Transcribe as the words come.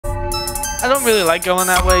I don't really like going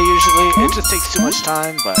that way usually. It just takes too much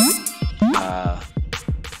time, but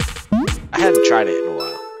I hadn't tried it in a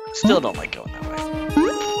while. Still don't like going that way.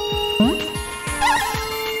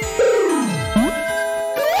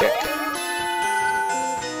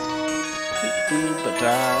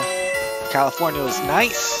 But California was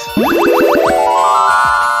nice.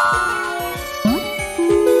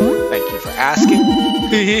 Thank you for asking.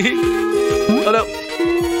 Oh no.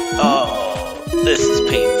 Oh, this is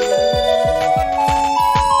painful.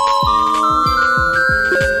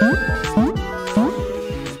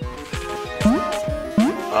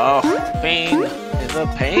 Oh, pain is a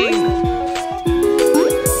pain.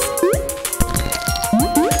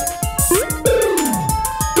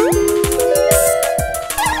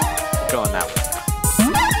 Going that way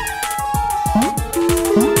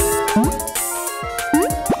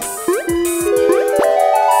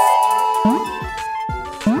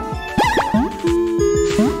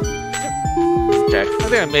Okay, I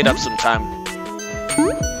think I made up some time.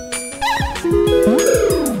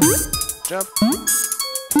 Jump.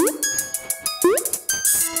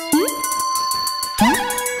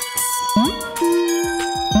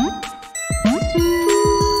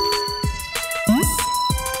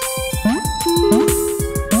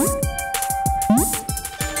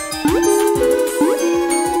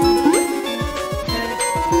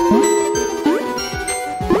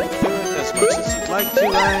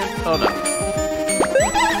 Oh no.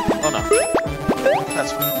 Oh no.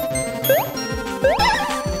 That's fine.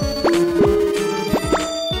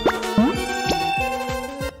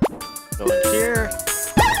 Go in here.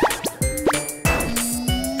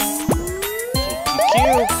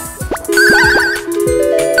 QQQ.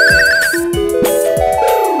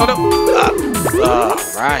 Oh no.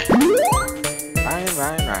 Right.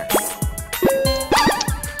 Right.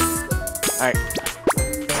 Alright.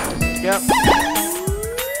 Yep.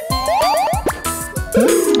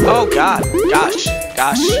 Oh god, gosh.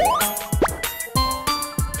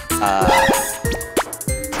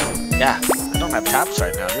 Yeah, I don't have taps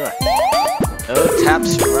right now, do I? No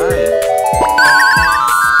taps for Ryan.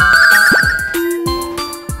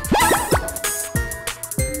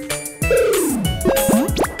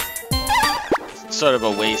 It's sort of a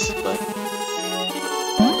waste, but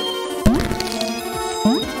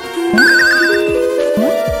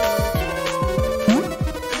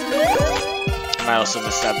I also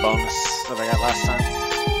missed that bonus that I got last time.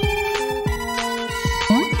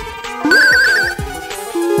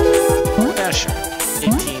 Yeah, sure.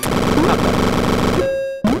 18.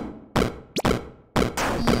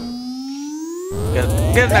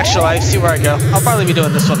 Get an extra life, see where I go. I'll probably be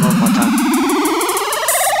doing this one more time.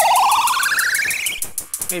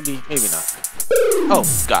 Maybe not. Oh,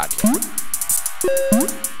 god, yeah.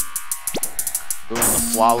 Doing the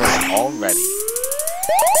flawless already.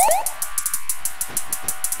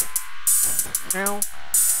 Now.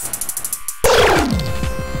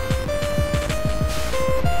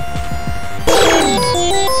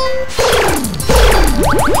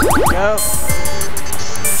 Go.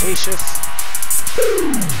 Spacious.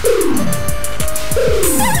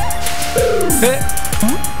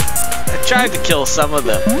 I tried to kill some of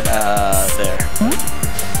them there.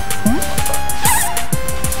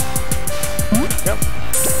 Yep.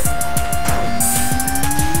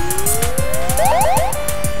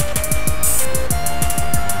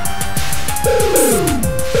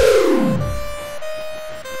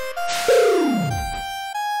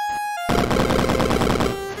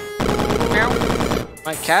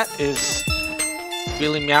 My cat is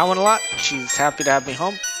really meowing a lot. She's happy to have me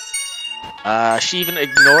home. She even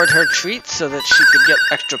ignored her treats so that she could get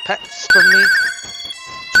extra pets from me,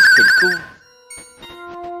 which is pretty cool.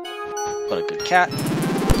 What a good cat.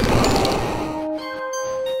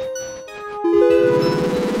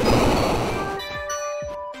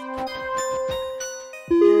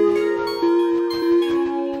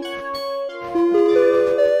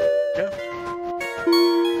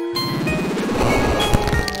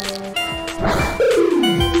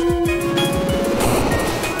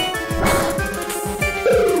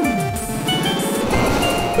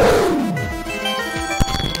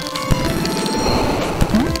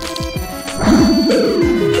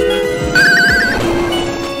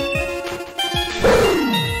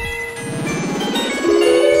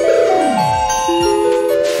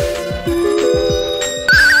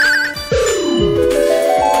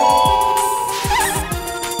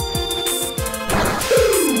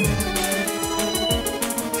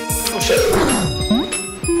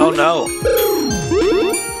 Oh no!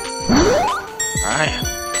 Ryan.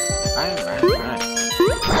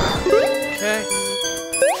 Okay.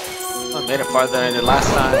 I made it farther than I did last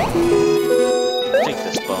time. Take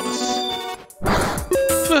this bonus.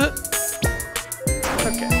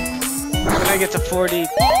 get to 40.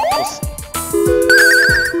 We'll see.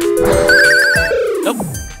 Nope.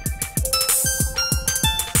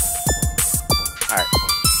 Alright.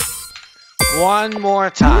 One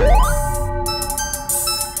more time.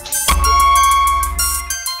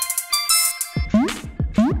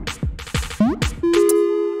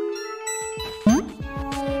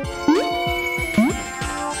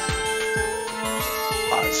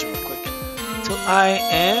 Pause real quick. So I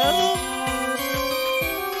am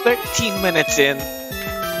 13 minutes in.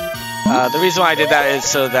 The reason why I did that is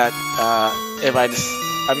so that if I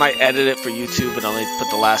might edit it for YouTube and only put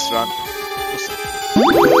the last run. We'll see.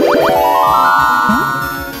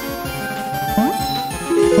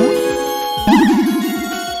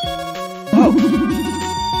 Oh.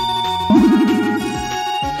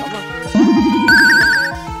 Come on.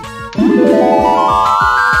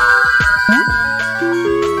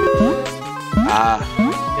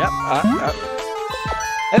 Yep.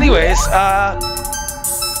 Anyways,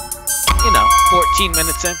 you know, 14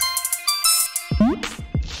 minutes in.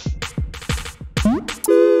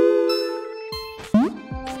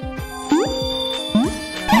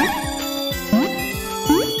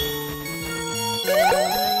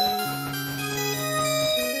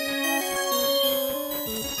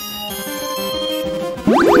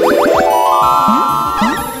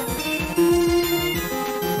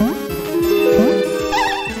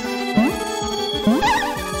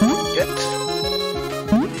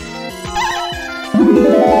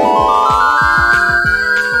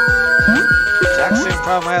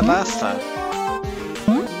 Problem I had last time.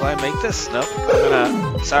 Will I make this? Nope. I'm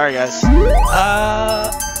gonna. Sorry, guys.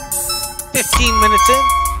 15 minutes in.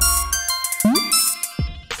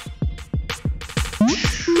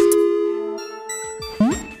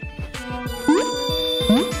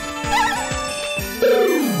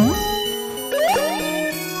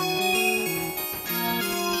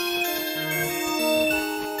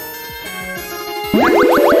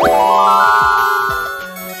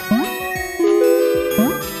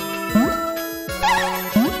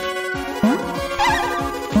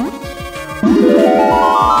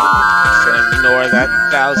 That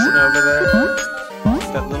 1,000 over there.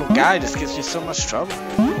 That little guy just gives me so much trouble.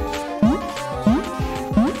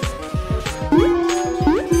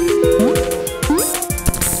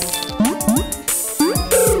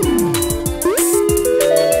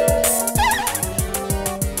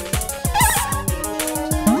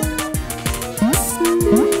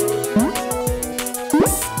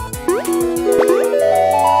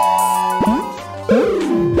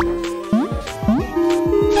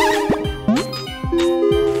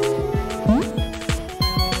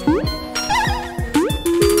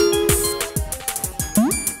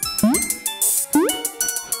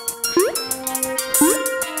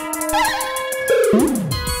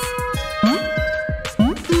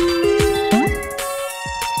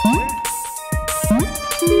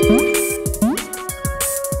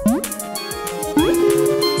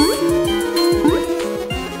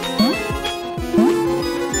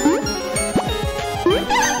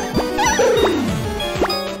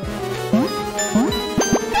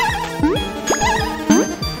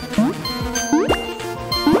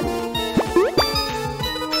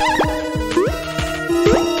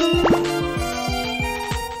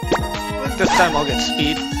 This time I'll get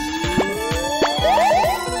speed.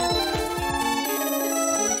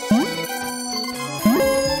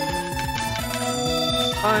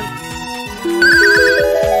 Fine.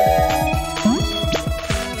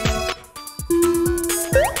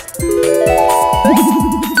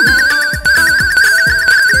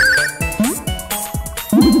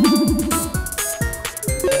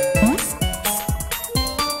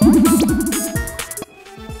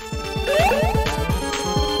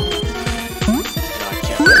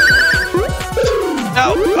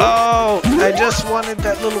 Oh, I just wanted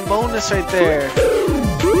that little bonus right there.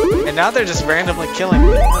 And now they're just randomly killing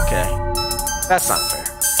me. Okay. That's not fair.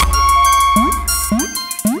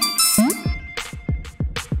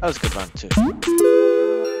 That was a good run, too.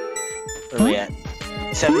 Where are we at?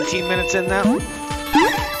 17 minutes in now?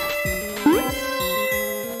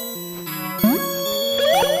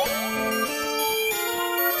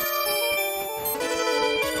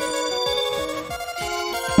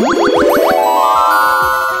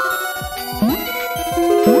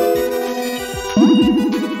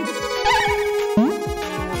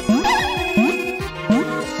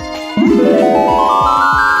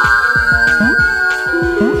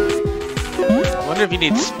 I wonder if you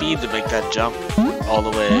need speed to make that jump all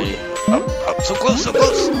the way up, so close, so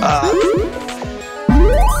close. 18?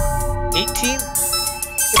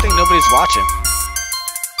 Good thing nobody's watching.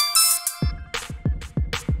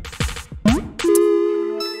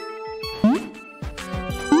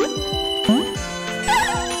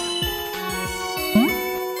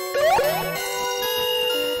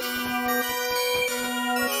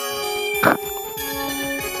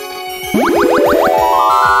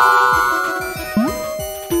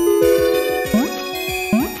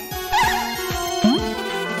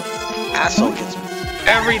 Asshole gets me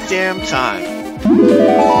every damn time.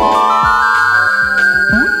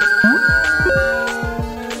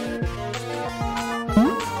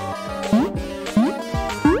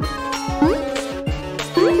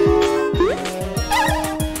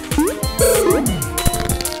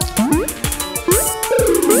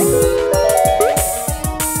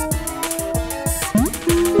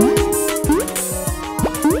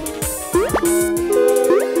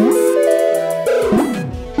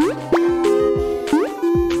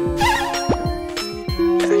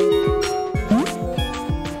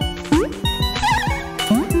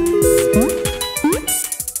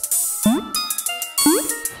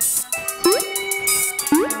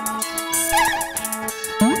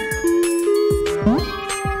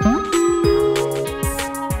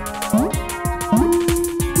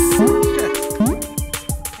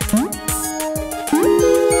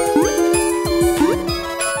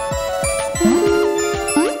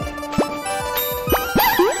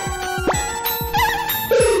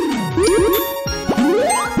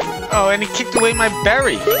 Oh, and he kicked away my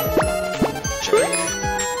berry. Jerk.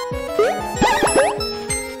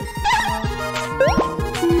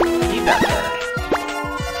 Need that berry.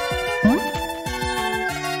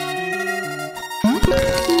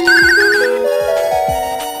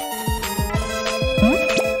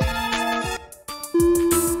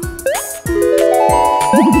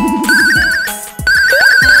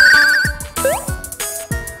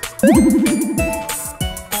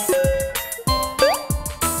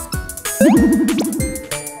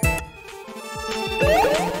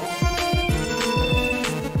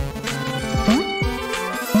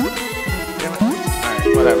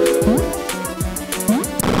 Whatever.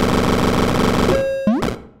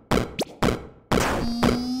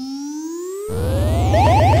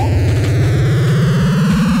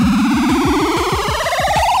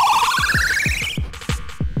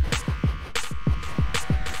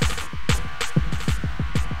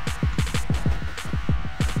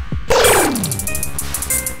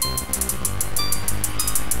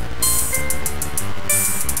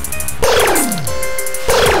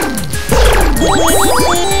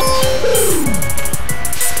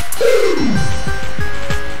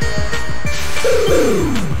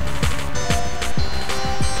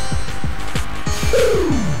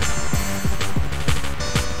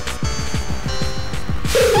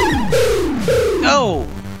 No!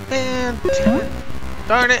 Man, damn it.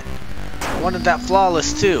 Darn it! I wanted that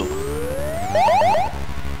flawless too.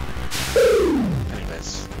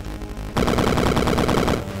 Anyways.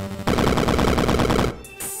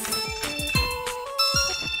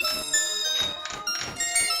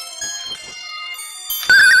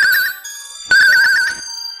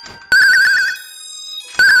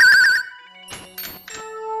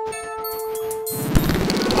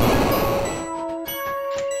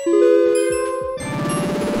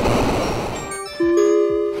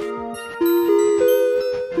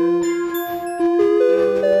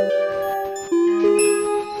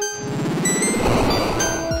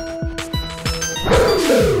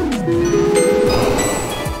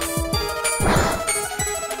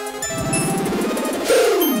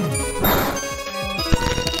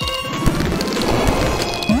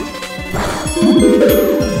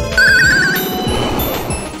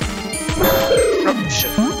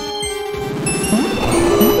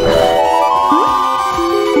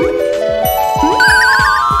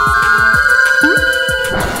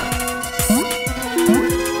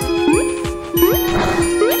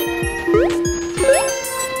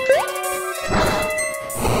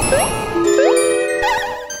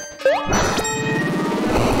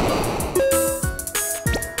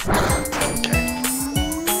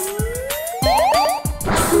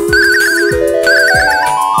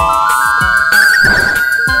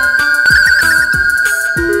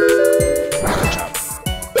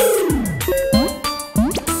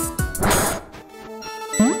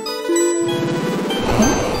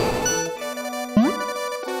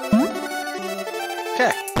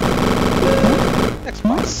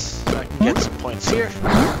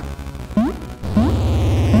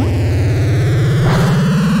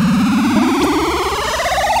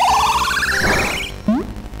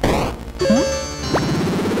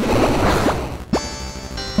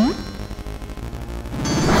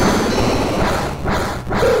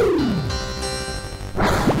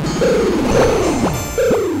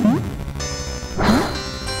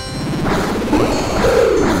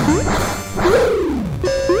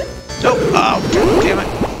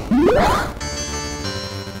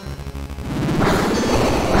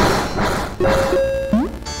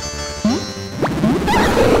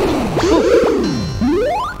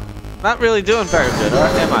 Not really doing very good, or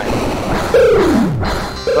am I?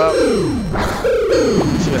 Well,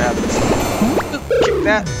 let's see what happens. Kick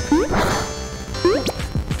that.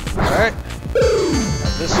 Alright.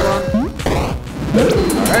 Grab this one.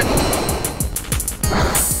 Alright.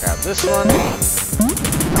 Grab this one.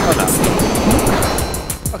 Oh no.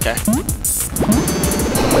 Okay.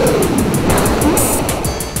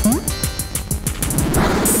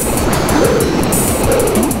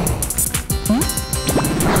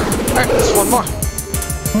 Alright, just one more.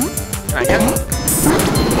 Can I get it?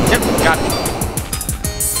 Yep, got it.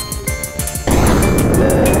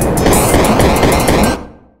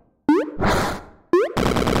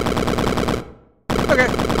 Okay.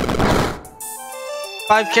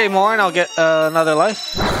 5k more and I'll get another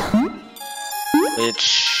life. Which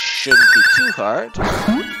shouldn't be too hard.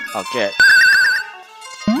 I'll get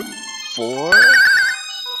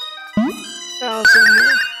 4,000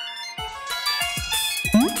 here.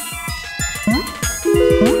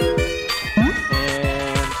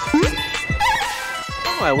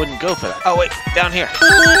 I wouldn't go for that. Oh wait, down here.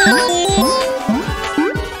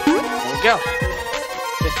 There we go.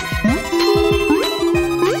 50.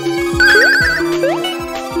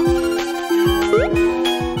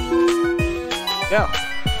 Go.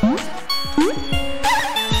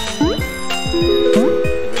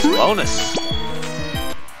 There's bonus.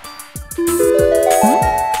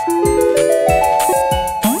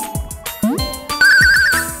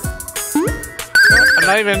 I'm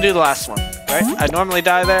not even gonna do the last one. Right? I normally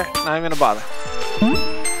die there, not even gonna bother.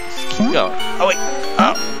 Just keep going. Oh wait!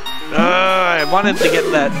 Oh! I wanted to get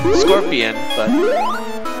that scorpion, but...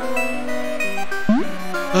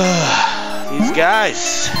 these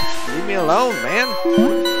guys! Leave me alone, man!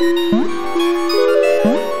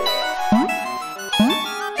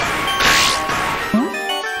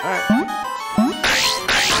 Alright.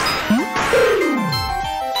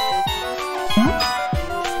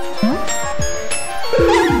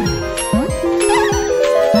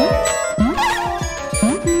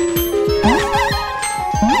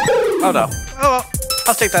 Oh no. Oh well.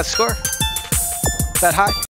 I'll take that score. That high.